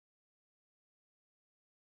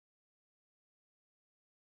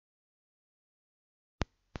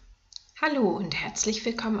Hallo und herzlich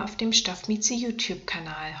willkommen auf dem Stoffmieze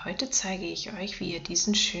YouTube-Kanal. Heute zeige ich euch, wie ihr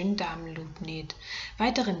diesen schönen Damenloop näht.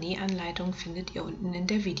 Weitere Nähanleitungen findet ihr unten in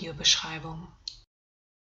der Videobeschreibung.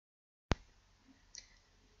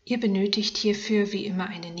 Ihr benötigt hierfür wie immer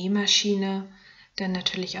eine Nähmaschine, dann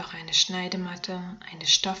natürlich auch eine Schneidematte, eine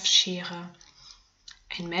Stoffschere,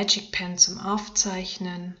 ein Magic Pen zum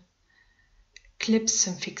Aufzeichnen, Clips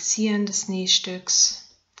zum Fixieren des Nähstücks,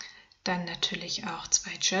 dann natürlich auch 2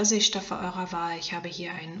 Jersey-Stoffe eurer Wahl. Ich habe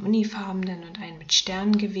hier einen unifarbenen und einen mit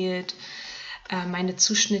Sternen gewählt. Meine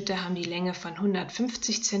Zuschnitte haben die Länge von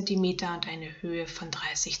 150 cm und eine Höhe von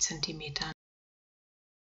 30 cm.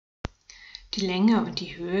 Die Länge und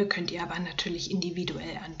die Höhe könnt ihr aber natürlich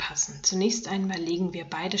individuell anpassen. Zunächst einmal legen wir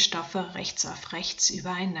beide Stoffe rechts auf rechts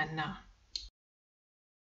übereinander.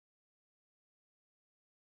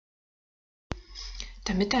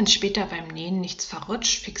 Damit dann später beim Nähen nichts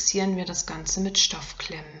verrutscht, fixieren wir das Ganze mit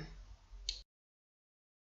Stoffklemmen.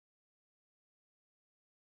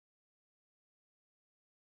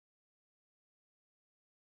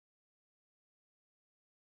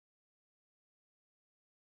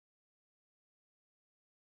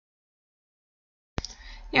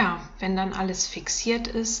 Ja, wenn dann alles fixiert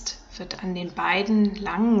ist, wird an den beiden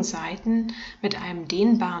langen Seiten mit einem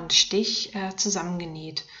dehnbaren Stich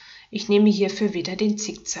zusammengenäht. Ich nehme hierfür wieder den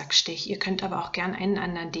Zickzackstich. Ihr könnt aber auch gern einen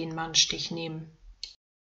anderen dehnbaren Stich nehmen.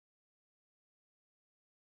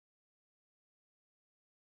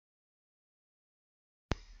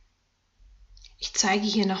 Ich zeige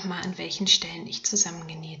hier nochmal, an welchen Stellen ich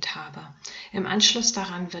zusammengenäht habe. Im Anschluss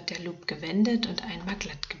daran wird der Loop gewendet und einmal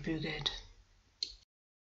glatt gebügelt.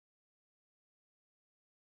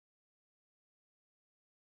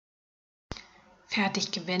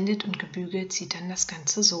 Fertig gewendet und gebügelt sieht dann das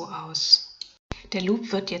Ganze so aus. Der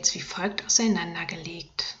Loop wird jetzt wie folgt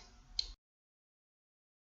auseinandergelegt.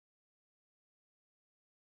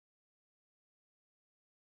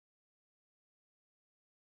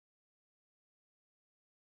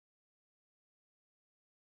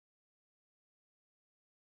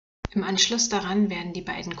 Im Anschluss daran werden die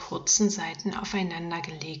beiden kurzen Seiten aufeinander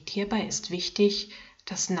gelegt. Hierbei ist wichtig,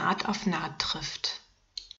 dass Naht auf Naht trifft.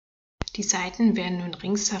 Die Seiten werden nun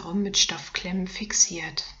ringsherum mit Stoffklemmen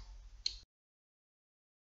fixiert.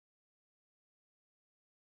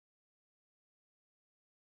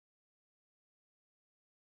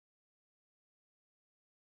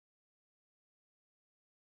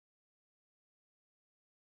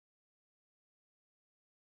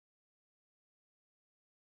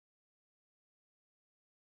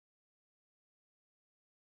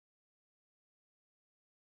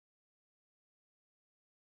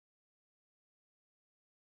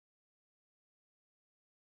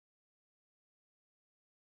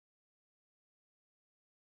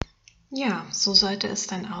 Ja, so sollte es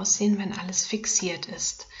dann aussehen, wenn alles fixiert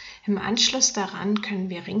ist. Im Anschluss daran können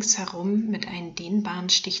wir ringsherum mit einem dehnbaren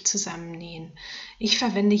Stich zusammennähen. Ich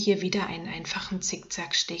verwende hier wieder einen einfachen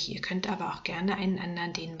Zickzackstich. Ihr könnt aber auch gerne einen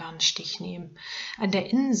anderen dehnbaren Stich nehmen. An der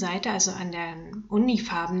Innenseite, also an dem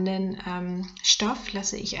unifarbenen Stoff,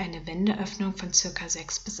 lasse ich eine Wendeöffnung von ca.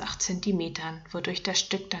 6 bis 8 cm, wodurch das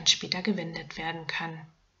Stück dann später gewendet werden kann.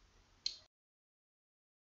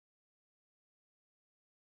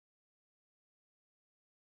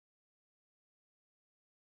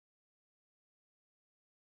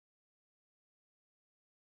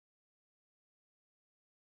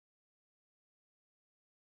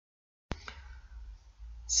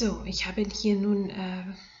 So, ich habe hier nun,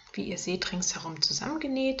 wie ihr seht, ringsherum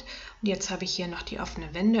zusammengenäht und jetzt habe ich hier noch die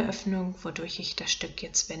offene Wendeöffnung, wodurch ich das Stück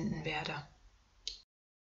jetzt wenden werde.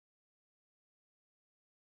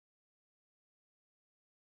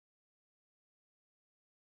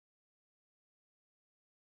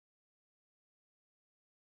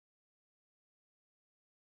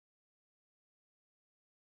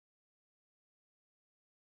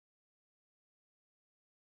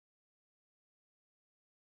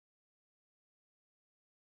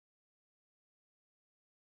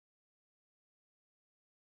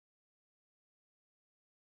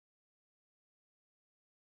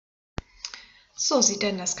 So sieht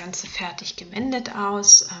dann das Ganze fertig gewendet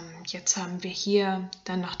aus. Jetzt haben wir hier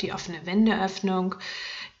dann noch die offene Wendeöffnung.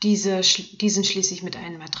 Diesen schließe ich mit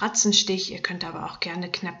einem Matratzenstich. Ihr könnt aber auch gerne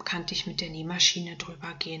knappkantig mit der Nähmaschine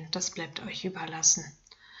drüber gehen. Das bleibt euch überlassen.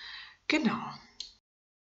 Genau.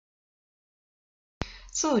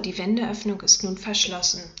 So, die Wendeöffnung ist nun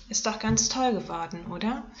verschlossen. Ist doch ganz toll geworden,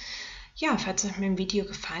 oder? Ja, falls euch mein Video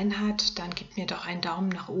gefallen hat, dann gebt mir doch einen Daumen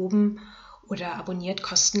nach oben oder abonniert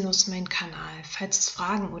kostenlos meinen Kanal. Falls es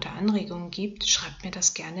Fragen oder Anregungen gibt, schreibt mir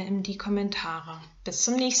das gerne in die Kommentare. Bis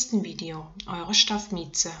zum nächsten Video, eure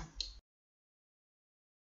Stoffmieze.